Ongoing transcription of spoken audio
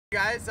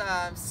Guys,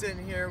 I'm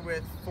sitting here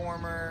with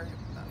former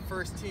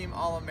first team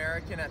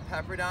All-American at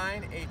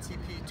Pepperdine,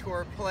 ATP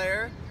Tour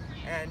player,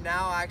 and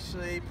now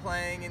actually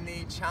playing in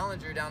the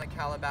Challenger down at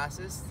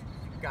Calabasas.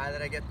 Guy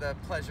that I get the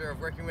pleasure of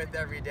working with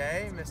every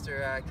day,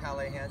 Mr.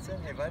 Calle Hansen.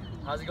 Hey, bud.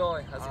 How's it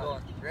going? How's it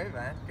going? Great,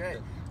 man. Great.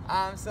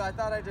 So I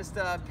thought I'd just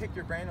pick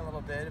your brain a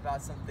little bit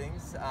about some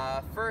things.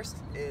 First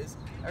is,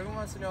 everyone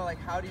wants to know, like,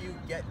 how do you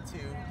get to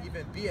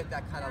even be at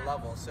that kind of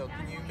level? So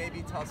can you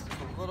maybe tell us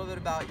just a little bit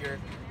about your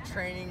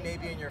training,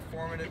 maybe in your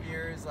formative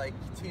years, like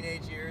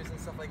teenage years and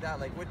stuff like that?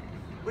 Like,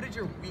 what did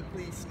your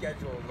weekly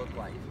schedule look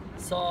like?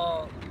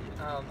 So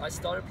I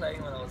started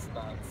playing when I was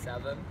about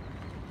 7,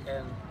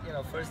 and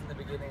first in the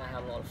beginning I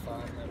had a lot of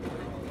fun.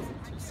 I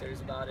wasn't too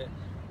serious about it,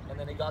 and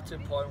then it got to a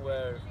point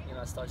where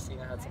I started seeing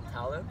I had some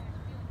talent.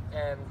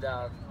 And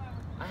I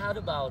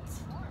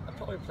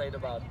probably played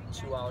about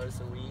 2 hours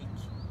a week,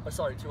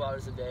 2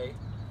 hours a day,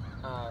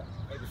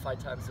 maybe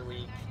 5 times a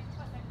week.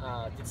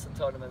 Did some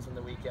tournaments on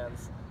the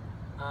weekends.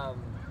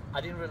 I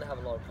didn't really have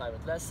a lot of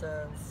private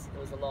lessons. It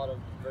was a lot of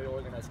very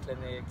organized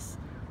clinics.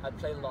 I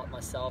played a lot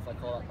myself. I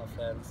called out my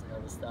friends and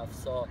all this stuff.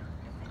 So,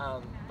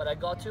 but I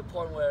got to a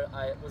point where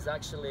I was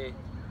actually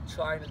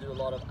trying to do a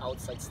lot of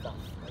outside stuff.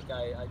 Like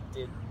I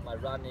did my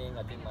running,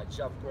 I did my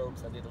jump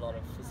ropes, I did a lot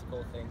of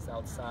physical things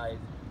outside.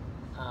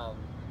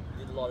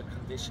 Did a lot of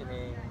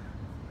conditioning,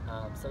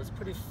 so I was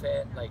pretty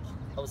fit. Like,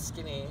 I was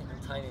skinny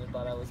and tiny,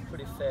 but I was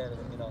pretty fit,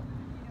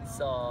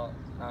 So,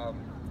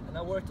 and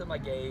I worked on my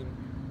game,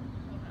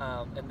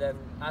 and then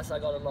as I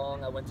got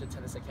along, I went to a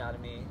tennis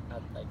academy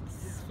at like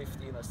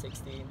 15 or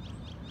 16,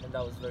 and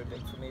that was very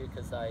big for me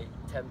because I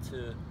tend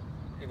to,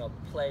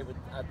 play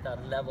at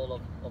that level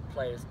of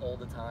players all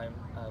the time.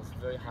 It was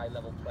very high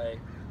level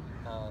play,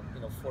 4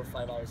 or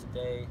 5 hours a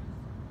day,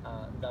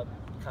 and that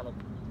kind of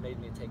made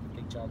me take a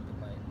big jump in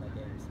my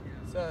games.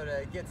 So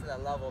to get to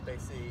that level,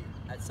 basically,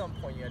 at some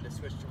point you had to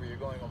switch to where you're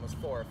going almost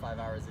 4 or 5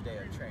 hours a day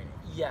of training.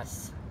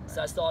 Yes. Right.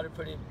 So I started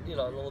pretty, a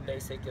little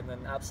basic, and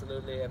then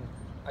absolutely, and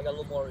I got a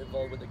little more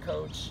involved with the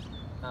coach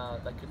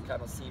that could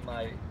kind of see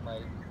my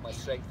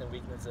strengths and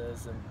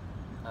weaknesses, and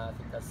I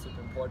think that's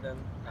super important.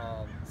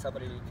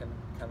 Somebody you can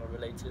kind of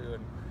relate to,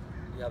 and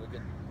you have a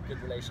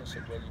good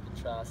relationship with, you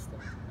can trust,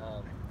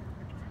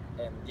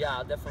 and yeah,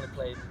 I definitely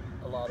played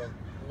a lot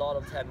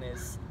of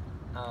tennis.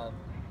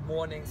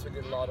 Mornings we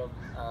did a lot of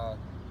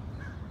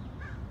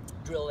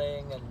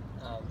drilling and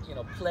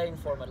playing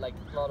format, like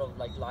a lot of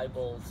like live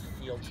balls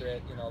feel to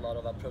it, a lot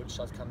of approach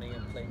shots coming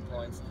in, playing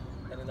points,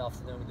 and in the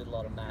afternoon we did a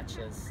lot of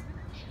matches,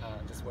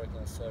 just working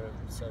on serve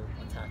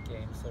attack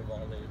game, serve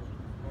volley.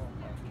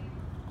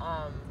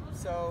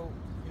 So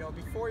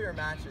before your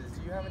matches,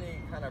 do you have any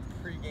kind of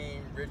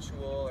pre-game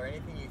ritual or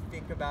anything you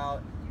think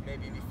about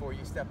maybe before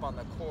you step on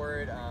the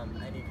court?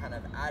 Any kind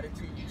of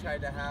attitude you try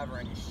to have, or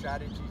any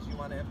strategies you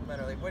want to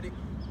implement, or like what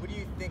do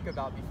you think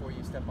about before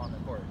you step on the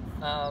court?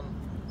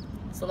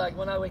 So like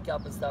when I wake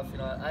up and stuff,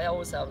 I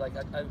always have like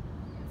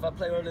if I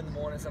play early in the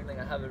morning or something,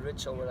 I have a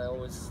ritual where I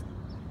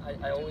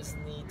always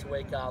need to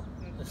wake up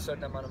a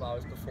certain amount of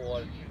hours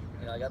before.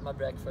 I got my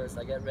breakfast,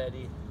 I get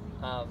ready.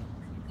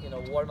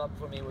 Warm up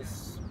for me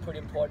was pretty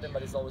important,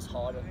 but it's always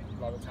hard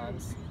a lot of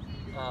times.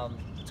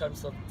 In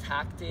terms of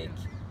tactic,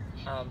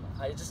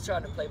 I just try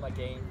to play my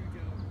game.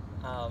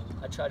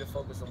 I try to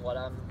focus on what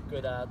I'm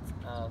good at.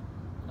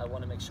 I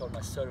want to make sure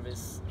my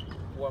service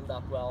warmed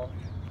up well.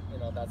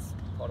 That's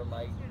part of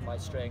my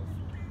strength.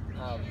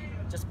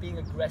 Just being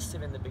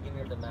aggressive in the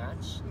beginning of the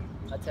match.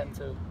 I tend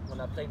to, when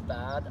I played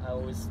bad, I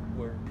always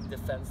were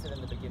defensive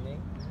in the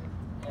beginning.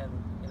 And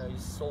you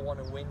so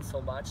want to win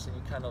so much, and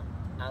you kind of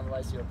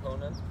analyze your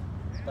opponent.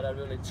 But I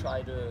really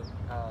try to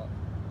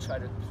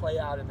play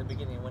out in the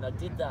beginning. When I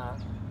did that,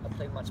 I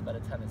played much better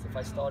tennis. If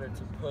I started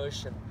to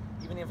push, and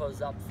even if I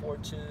was up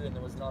 4-2 and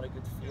it was not a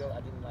good feel, I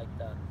didn't like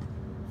that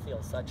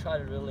feel. So I try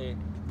to really,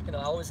 I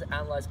always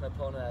analyze my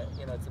opponent.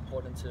 It's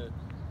important to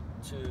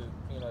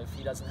if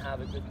he doesn't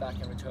have a good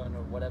backhand return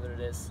or whatever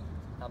it is,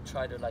 I'm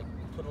trying to like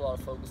put a lot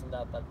of focus on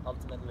that. But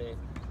ultimately,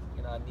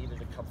 I needed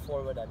to come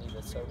forward. I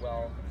needed to serve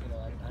well.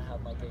 I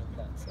have my game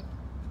plan. So.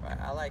 Right,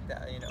 I like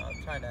that.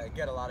 I'm trying to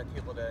get a lot of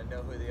people to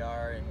know who they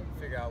are and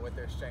figure out what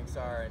their strengths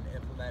are and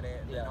implement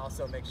it, and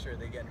also make sure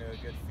they get into a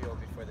good feel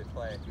before they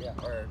play,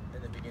 or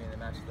in the beginning of the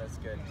match. That's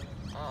good.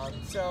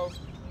 So,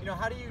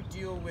 how do you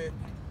deal with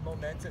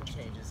momentum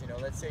changes?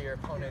 Let's say your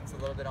opponent's a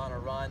little bit on a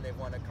run, they've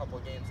won a couple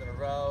games in a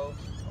row,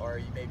 or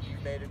you've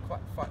made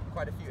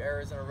quite a few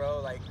errors in a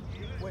row. Like,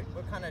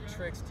 what kind of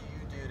tricks do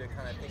you do to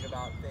kind of think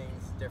about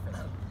things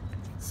differently?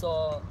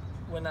 So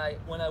when I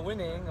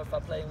winning, or if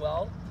I'm playing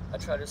well, I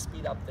try to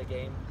speed up the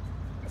game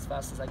as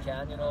fast as I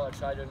can. I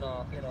try to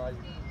not,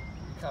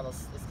 it's kind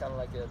of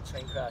like a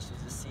train crash. You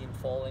just see him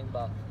falling.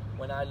 But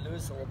when I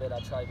lose a little bit,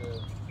 I try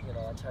to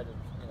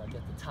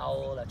get the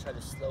towel. I try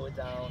to slow it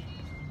down.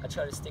 I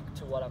try to stick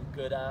to what I'm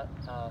good at.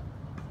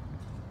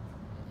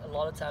 A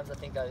lot of times I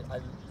think I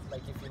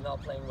like, if you're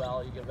not playing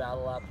well, you get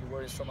rattled up. You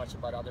worry so much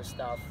about other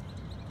stuff.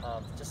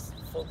 Just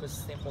focus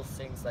simple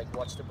things like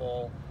watch the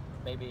ball.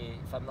 Maybe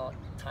if I'm not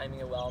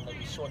timing it well,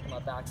 maybe shorten my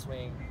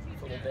backswing. If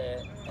a little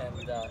bit,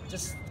 and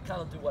just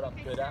kind of do what I'm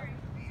good at,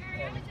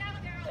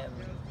 and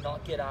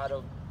not get out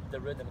of the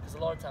rhythm. Because a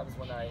lot of times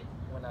when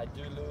I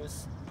do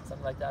lose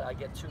something like that, I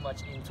get too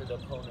much into the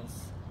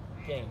opponent's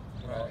game,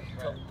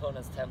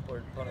 opponent's tempo,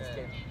 opponent's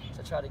game.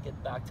 So I try to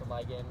get back to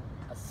my game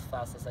as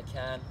fast as I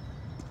can.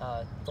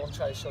 Don't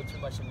try to show too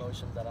much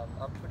emotion. That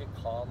I'm pretty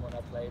calm when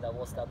I played. I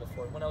was that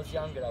before. When I was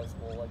younger, I was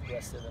more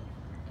aggressive and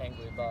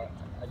angry, but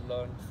I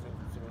learned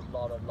through a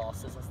lot of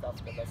losses and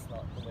stuff that that's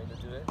not the way to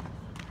do it.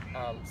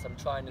 So I'm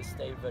trying to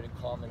stay very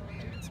calm, and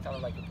it's kind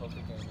of like a poker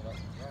game,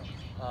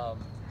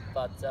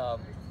 But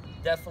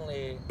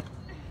definitely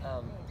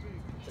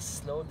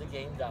just slow the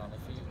game down.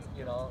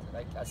 If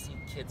like I see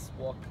kids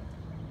walk,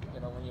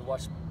 when you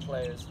watch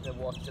players, they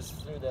walk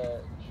just through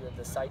the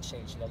side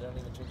change. They don't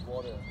even drink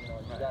water.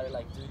 You gotta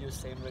like do your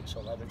same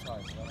ritual every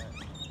time.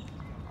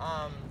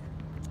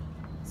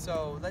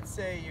 So let's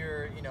say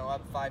you're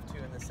up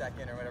 5-2 in the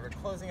second or whatever,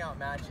 closing out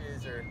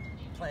matches or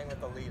playing with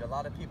the lead. A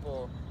lot of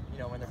people,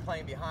 when they're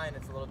playing behind,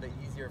 it's a little bit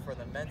easier for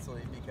them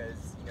mentally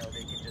because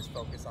they can just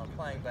focus on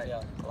playing. But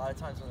a lot of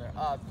times when they're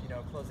up,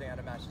 closing out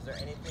a match, is there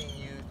anything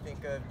you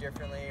think of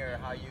differently or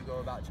how you go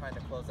about trying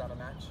to close out a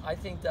match? I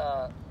think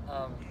that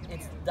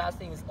that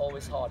thing is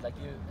always hard. Like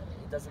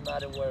it doesn't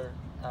matter where.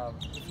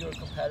 If you're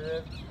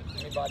competitive,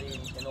 anybody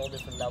in all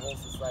different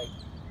levels, it's like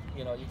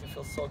you can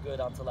feel so good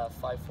until that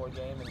 5-4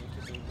 game, and you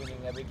could be winning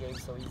every game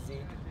so easy.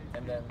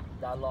 And then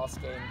that last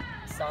game,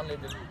 suddenly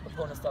the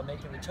opponents start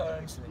making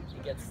returns, and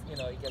it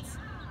gets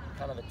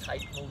kind of a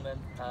tight movement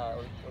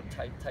or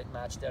tight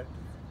match there.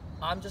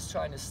 I'm just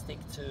trying to stick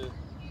to.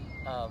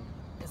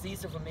 It's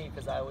easier for me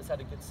because I always had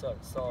a good serve.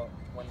 So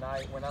when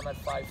I'm at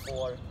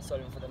 5-4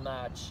 serving for the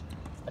match,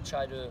 I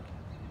try to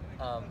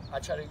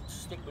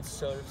stick with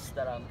serves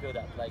that I'm good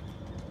at. Like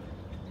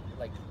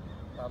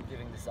I'm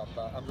giving this up.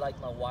 I'm like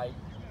my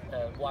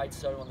wide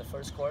serve on the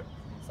first court.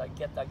 So I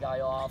get that guy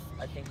off.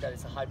 I think that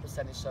it's a high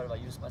percentage serve. I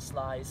use my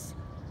slice.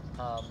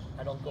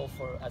 I don't go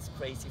for as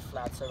crazy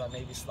flat serve. I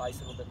maybe slice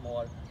a little bit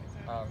more.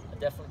 I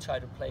definitely try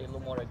to play a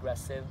little more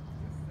aggressive.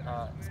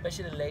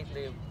 Especially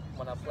lately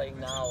when I'm playing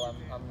now,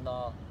 I'm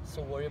not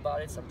so worried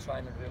about it. So I'm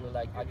trying to really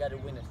I got to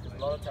win it. Because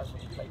a lot of times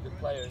when you play good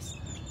players,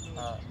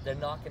 they're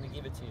not going to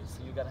give it to you.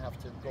 So you're going to have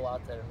to go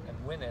out there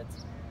and win it.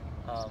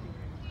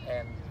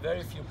 And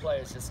very few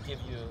players just give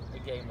you a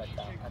game like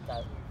that at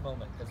that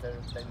moment because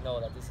they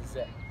know that this is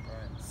it.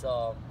 Right.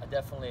 So I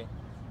definitely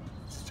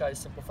just try to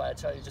simplify. I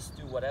try to just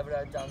do whatever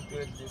I've done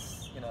good.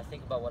 I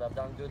think about what I've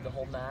done good the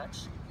whole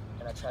match,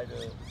 and I try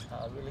to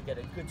really get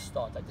a good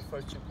start. Like the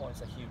first 2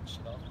 points are huge.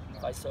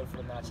 If I serve for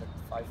the match at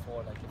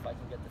 5-4, like if I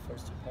can get the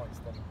first 2 points,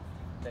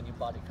 then your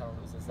body kind of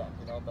loses up.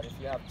 But if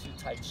you have 2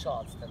 tight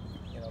shots, then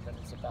then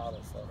it's a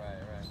battle. So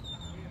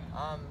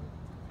right.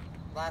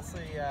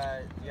 Lastly,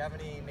 do you have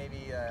any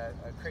maybe a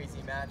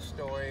crazy match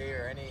story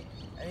or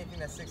anything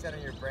that sticks out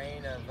in your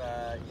brain of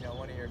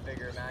one of your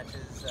bigger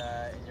matches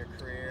in your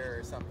career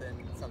or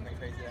something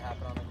crazy that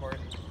happened on the court?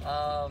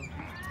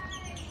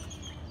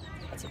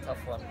 That's a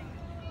tough one.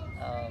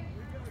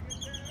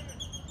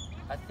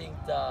 I think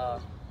I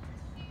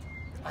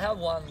have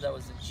one that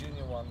was a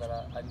junior one that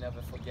I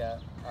never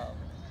forget.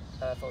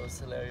 That I thought was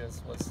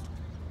hilarious.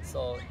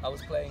 So I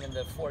was playing in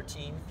the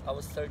 14th. I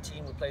was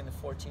 13. We played in the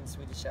 14th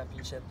Swedish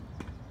Championship,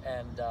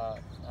 and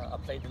I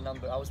played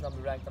I was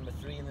ranked number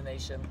 3 in the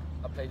nation.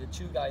 I played the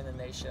 2 guy in the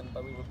nation,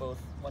 but we were both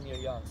 1 year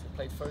young. So we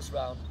played first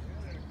round,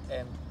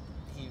 and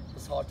he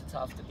was hard to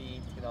tough to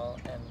beat,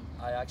 And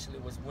I actually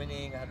was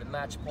winning. I had the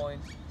match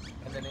point,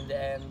 and then in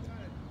the end,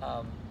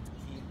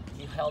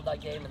 he held that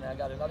game, and then I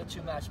got another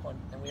 2 match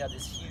points, and we had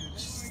this huge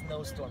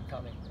snowstorm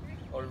coming,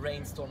 or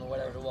rainstorm, or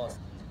whatever it was.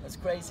 It was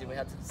crazy. We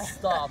had to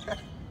stop.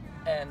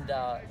 And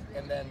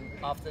then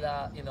after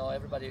that,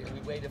 everybody,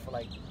 we waited for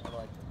like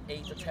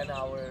 8 or 10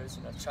 hours,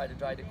 tried to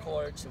dry the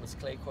courts. It was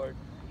clay court.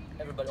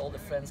 Everybody, all the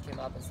friends came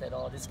up and said,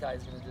 oh, this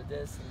guy's going to do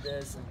this and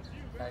this,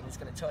 and he's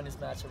going to turn his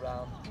match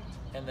around.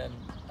 And then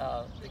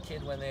the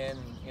kid went in,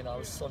 I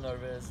was so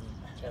nervous,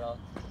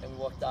 and we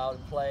walked out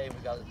and played.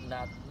 We got a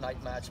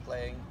night match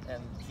playing,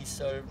 and he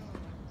served,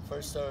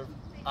 first serve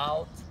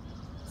out,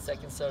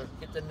 second serve,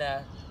 hit the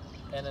net,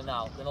 and then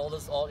out. And all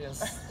this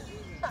audience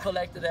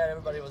collected there,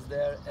 everybody was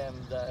there, and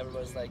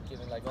everybody was like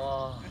giving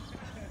oh,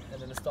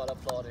 and then they started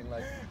applauding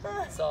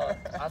so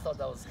I thought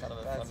that was kind of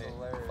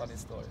a funny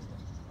story.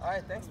 All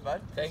right, thanks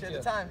bud. Thank you.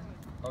 Appreciate the time.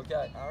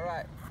 Okay. All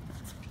right.